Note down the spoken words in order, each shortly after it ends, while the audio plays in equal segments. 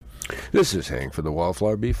This is Hank for the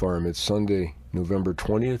Wildflower Bee Farm. It's Sunday, November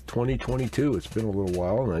 20th, 2022. It's been a little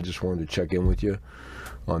while, and I just wanted to check in with you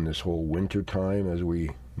on this whole winter time as we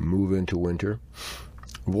move into winter.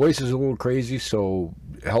 Voice is a little crazy, so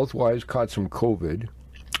health-wise, caught some COVID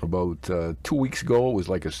about 2 weeks ago. It was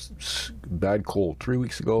like a bad cold. 3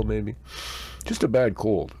 weeks ago, maybe. Just a bad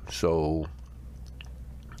cold. So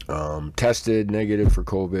tested negative for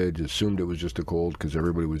COVID. Assumed it was just a cold because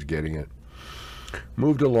everybody was getting it.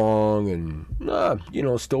 Moved along and,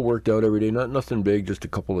 still worked out every day. Nothing big, just a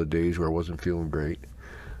couple of days where I wasn't feeling great.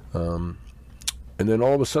 And then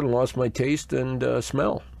all of a sudden lost my taste and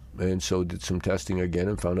smell. And so did some testing again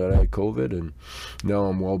and found out I had COVID. And now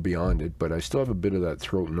I'm well beyond it. But I still have a bit of that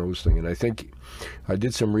throat and nose thing. And I think I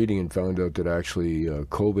did some reading and found out that actually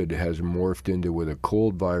COVID has morphed into with a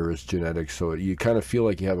cold virus genetics. So you kind of feel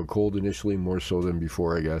like you have a cold initially, more so than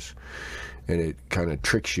before, I guess. And it kind of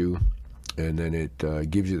tricks you. And then it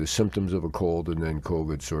gives you the symptoms of a cold, and then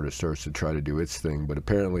COVID sort of starts to try to do its thing. But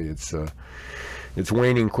apparently it's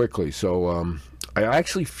waning quickly. So I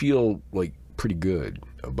actually feel like pretty good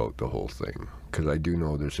about the whole thing, because I do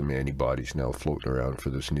know there's some antibodies now floating around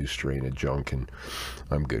for this new strain of junk, and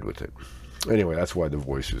I'm good with it. Anyway, that's why the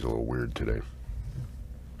voice is a little weird today.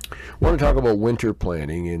 I want to talk about winter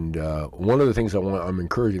planning, and one of the things I'm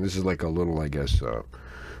encouraging, this is like a little, I guess,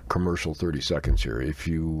 commercial 30 seconds here. If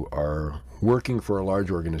you are working for a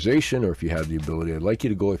large organization, or if you have the ability, I'd like you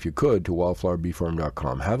to go, if you could, to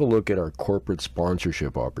wildflowerbeefarm.com. Have a look at our corporate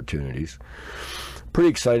sponsorship opportunities. Pretty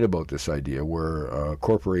excited about this idea where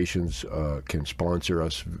corporations can sponsor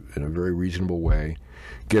us in a very reasonable way,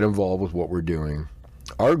 get involved with what we're doing.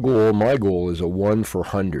 Our goal, my goal, is a 1 for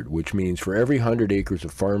 100, which means for every 100 acres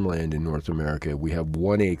of farmland in North America, we have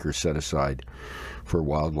 1 acre set aside for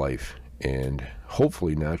wildlife and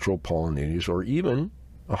hopefully natural pollinators, or even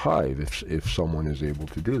a hive if someone is able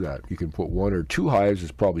to do that. You can put 1 or 2 hives,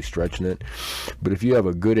 is probably stretching it, but if you have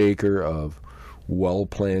a good acre of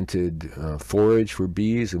well-planted forage for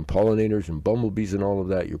bees and pollinators and bumblebees and all of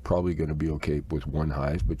that, you're probably going to be okay with 1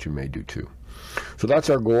 hive, but you may do 2. So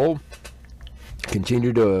that's our goal.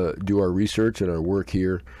 Continue to do our research and our work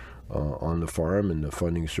here on the farm, and the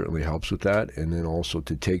funding certainly helps with that, and then also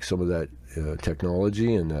to take some of that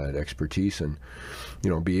technology and that expertise and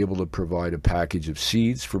be able to provide a package of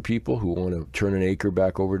seeds for people who want to turn an acre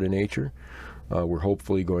back over to nature. We're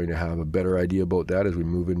hopefully going to have a better idea about that as we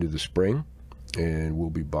move into the spring, and we'll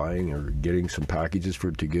be buying or getting some packages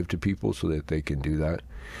to give to people so that they can do that.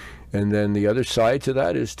 And then the other side to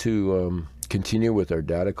that is to continue with our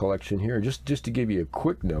data collection here. Just to give you a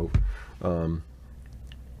quick note,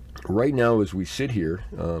 right now as we sit here,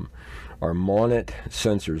 our Monit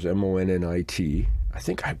sensors, M-O-N-N-I-T, I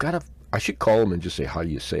think I should call them and just say, how do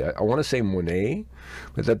you say it? I want to say Monet,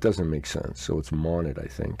 but that doesn't make sense. So it's Monit, I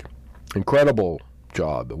think. Incredible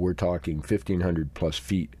job. We're talking 1,500 plus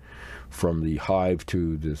feet from the hive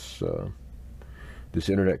to this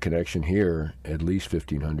internet connection here, at least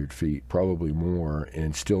 1,500 feet, probably more,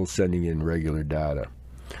 and still sending in regular data.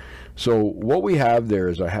 So what we have there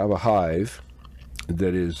is I have a hive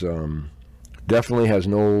that is definitely has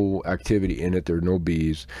no activity in it. There are no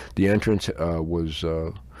bees. The entrance was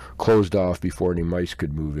closed off before any mice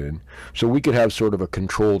could move in. So we could have sort of a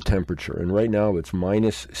controlled temperature. And right now it's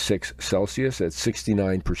 -6 Celsius at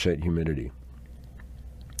 69% humidity.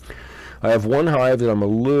 I have 1 hive that I'm a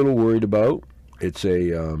little worried about. It's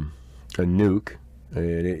a nuke,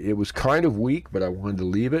 and it was kind of weak, but I wanted to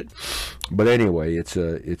leave it. But anyway, it's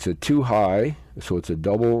a 2 high, so it's a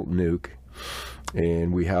double nuke.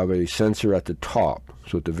 And we have a sensor at the top.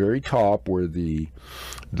 So at the very top, where the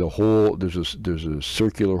hole, there's a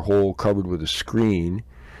circular hole covered with a screen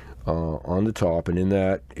on the top, and in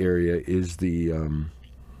that area is the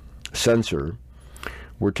sensor.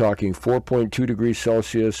 We're talking 4.2 degrees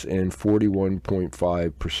Celsius and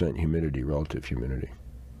 41.5% humidity, relative humidity.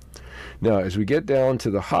 Now, as we get down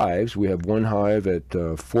to the hives, we have 1 hive at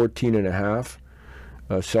 14.5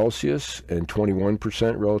 Celsius and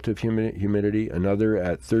 21% relative humidity, another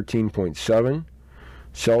at 13.7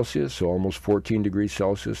 Celsius, so almost 14 degrees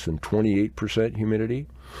Celsius and 28% humidity.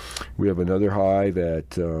 We have another hive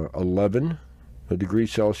at 11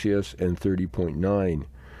 degrees Celsius and 30.9,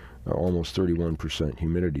 almost 31%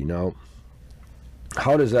 humidity. Now,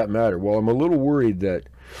 how does that matter? Well, I'm a little worried that,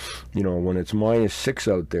 when it's -6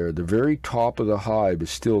 out there, the very top of the hive is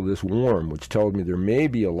still this warm, which tells me there may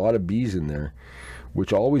be a lot of bees in there,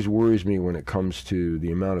 which always worries me when it comes to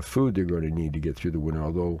the amount of food they're going to need to get through the winter.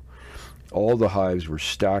 Although all the hives were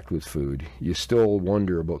stacked with food, you still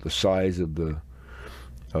wonder about the size of the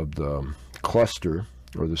cluster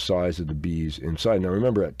or the size of the bees inside. Now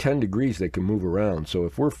remember, at 10 degrees they can move around. So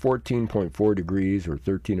if we're 14.4 degrees or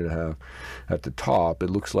 13.5 at the top, it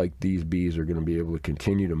looks like these bees are going to be able to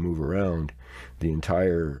continue to move around the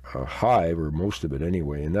entire hive, or most of it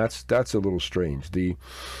anyway, and that's a little strange. The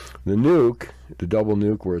nuke, the double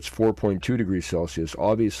nuke, where it's 4.2 degrees Celsius,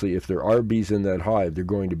 obviously if there are bees in that hive, they're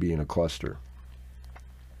going to be in a cluster,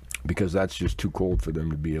 because that's just too cold for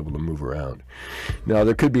them to be able to move around. Now,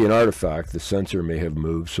 there could be an artifact. The sensor may have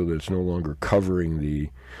moved so that it's no longer covering the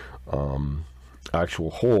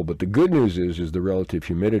actual hole. But the good news is the relative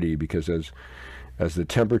humidity, because as the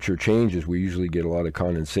temperature changes, we usually get a lot of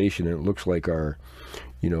condensation, and it looks like our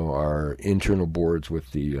internal boards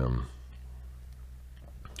with the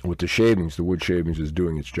shavings, the wood shavings, is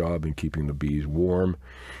doing its job in keeping the bees warm,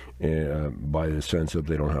 by the sense of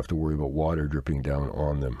they don't have to worry about water dripping down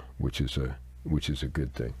on them, which is a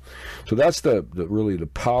good thing. So that's the really the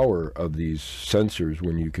power of these sensors,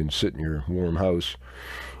 when you can sit in your warm house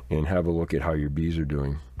and have a look at how your bees are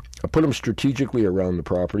doing. I put them strategically around the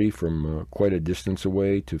property, from quite a distance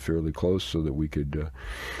away to fairly close, so that we could,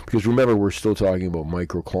 because remember, we're still talking about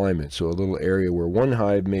microclimate, so a little area where one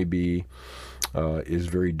hive may be is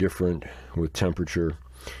very different with temperature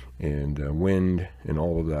and wind and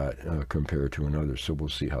all of that compared to another. So we'll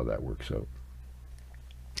see how that works out.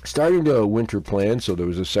 Starting to winter plan, so there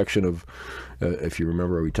was a section of, if you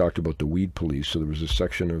remember, we talked about the weed police, so there was a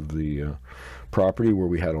section of the property where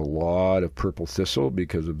we had a lot of purple thistle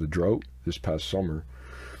because of the drought this past summer.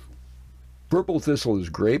 Purple thistle is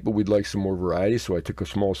great, but we'd like some more variety, so I took a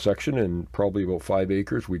small section, and probably about 5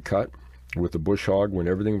 acres we cut with a bush hog when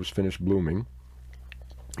everything was finished blooming.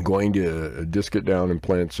 Going to disc it down and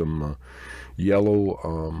plant some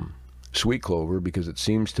yellow sweet clover, because it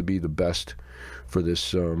seems to be the best for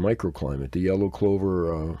this microclimate. The yellow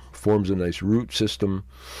clover forms a nice root system,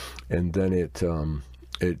 and then it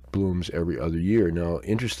blooms every other year. Now,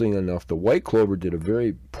 interesting enough, the white clover did a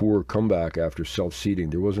very poor comeback after self-seeding.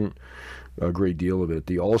 There wasn't a great deal of it.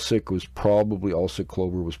 The Alsic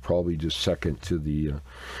clover was probably just second to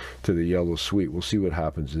the yellow sweet. We'll see what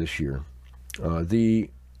happens this year. The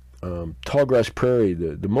tallgrass prairie,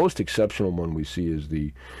 the most exceptional one we see is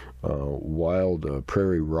the wild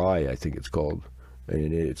prairie rye, I think it's called,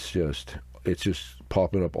 and it's just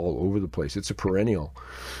popping up all over the place. It's a perennial,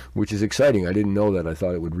 which is exciting. I didn't know that. I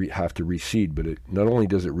thought it would have to reseed, but it not only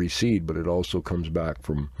does it reseed, but it also comes back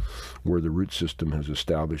from where the root system has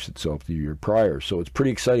established itself the year prior. So it's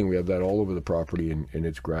pretty exciting. We have that all over the property, and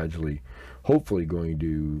it's gradually, hopefully, going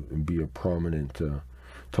to be a prominent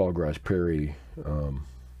tallgrass prairie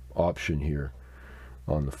option here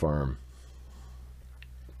on the farm.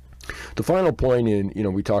 The final point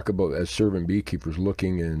we talk about, as servant beekeepers,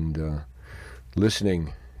 looking and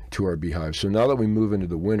listening to our beehives. So now that we move into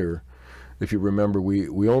the winter, if you remember,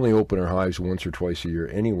 we only open our hives once or twice a year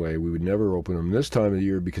anyway. We would never open them this time of the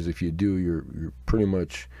year, because if you do, you're pretty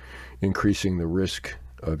much increasing the risk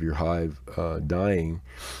of your hive dying.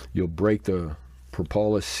 You'll break the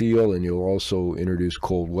propolis seal, and you'll also introduce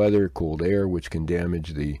cold weather, cold air, which can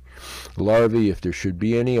damage the larvae if there should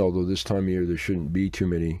be any, although this time of year there shouldn't be too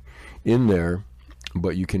many in there,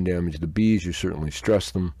 but you can damage the bees. You certainly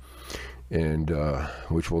stress them, and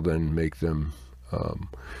which will then make them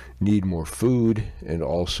need more food, and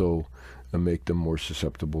also make them more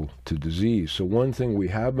susceptible to disease. So one thing we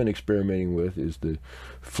have been experimenting with is the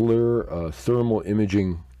FLIR thermal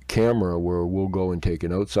imaging camera, where we'll go and take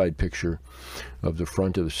an outside picture of the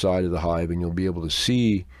front of the side of the hive, and you'll be able to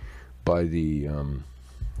see by the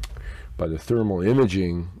thermal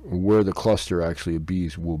imaging where the cluster actually of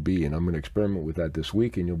bees will be. And I'm going to experiment with that this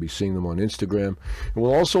week, and you'll be seeing them on Instagram. And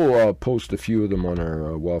we'll also post a few of them on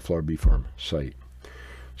our Wildflower Bee Farm site.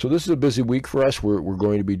 So this is a busy week for us. We're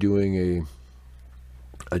going to be doing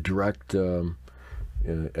a direct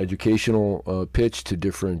educational pitch to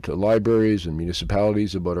different libraries and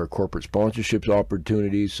municipalities about our corporate sponsorships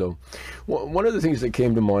opportunities. So one of the things that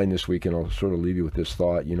came to mind this week, and I'll sort of leave you with this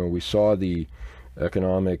thought, we saw the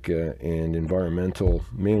economic and environmental,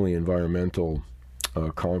 mainly environmental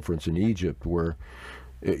conference in Egypt, where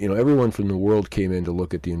everyone from the world came in to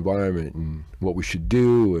look at the environment and what we should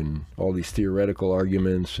do, and all these theoretical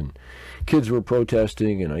arguments, and kids were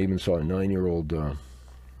protesting, and I even saw a 9-year-old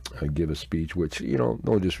give a speech, which,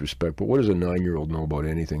 no disrespect, but what does a 9-year-old know about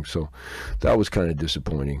anything? So that was kind of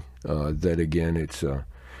disappointing. That again, it's a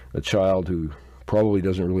child who probably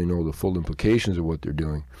doesn't really know the full implications of what they're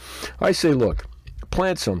doing. I say, look,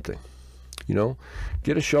 plant something.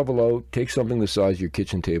 Get a shovel out, take something the size of your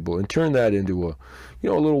kitchen table, and turn that into a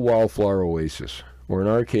little wildflower oasis. or in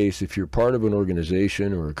our case, if you're part of an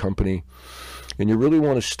organization or a company and you really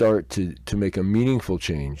want to start to make a meaningful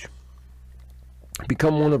change,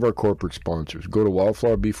 become one of our corporate sponsors. Go to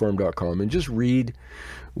wildflowerbeefarm.com and just read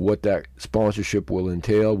what that sponsorship will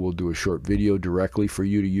entail. We'll do a short video directly for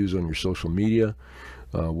you to use on your social media.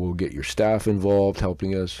 We'll get your staff involved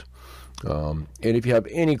helping us. And if you have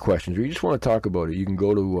any questions or you just want to talk about it, you can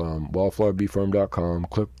go to wildflowerbeefarm.com,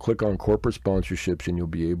 click on corporate sponsorships, and you'll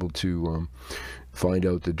be able to find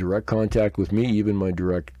out the direct contact with me, even my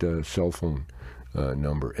direct cell phone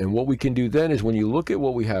number. And what we can do then is when you look at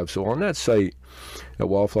what we have, so on that site at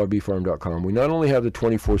wildflowerbeefarm.com, we not only have the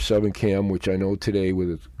 24/7 cam, which I know today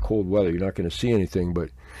with cold weather, you're not going to see anything, but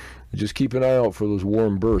just keep an eye out for those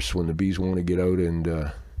warm bursts when the bees want to get out and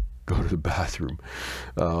go to the bathroom.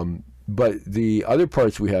 But the other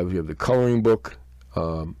parts we have the coloring book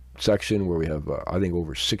section where we have, I think,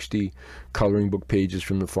 over 60 coloring book pages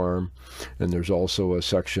from the farm. And there's also a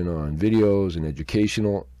section on videos and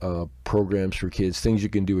educational programs for kids, things you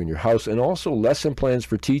can do in your house, and also lesson plans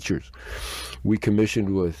for teachers. We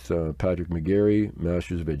commissioned with Patrick McGarry,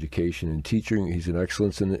 Masters of Education and Teaching. He's an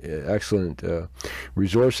excellent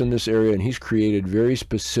resource in this area, and he's created very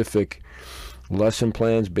specific lesson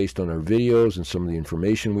plans based on our videos and some of the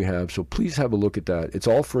information we have. So please have a look at that. It's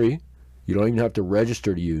all free. You don't even have to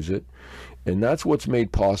register to use it. And that's what's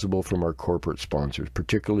made possible from our corporate sponsors,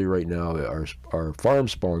 particularly right now our farm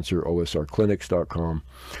sponsor, osrclinics.com,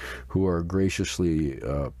 who are graciously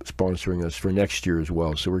sponsoring us for next year as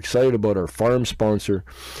well. So we're excited about our farm sponsor,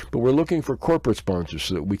 but we're looking for corporate sponsors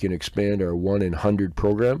so that we can expand our 1 in 100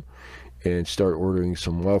 program and start ordering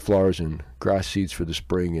some wildflowers and grass seeds for the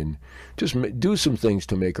spring and just do some things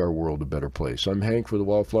to make our world a better place. I'm Hank for the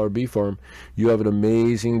Wildflower Bee Farm. You have an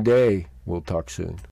amazing day. We'll talk soon.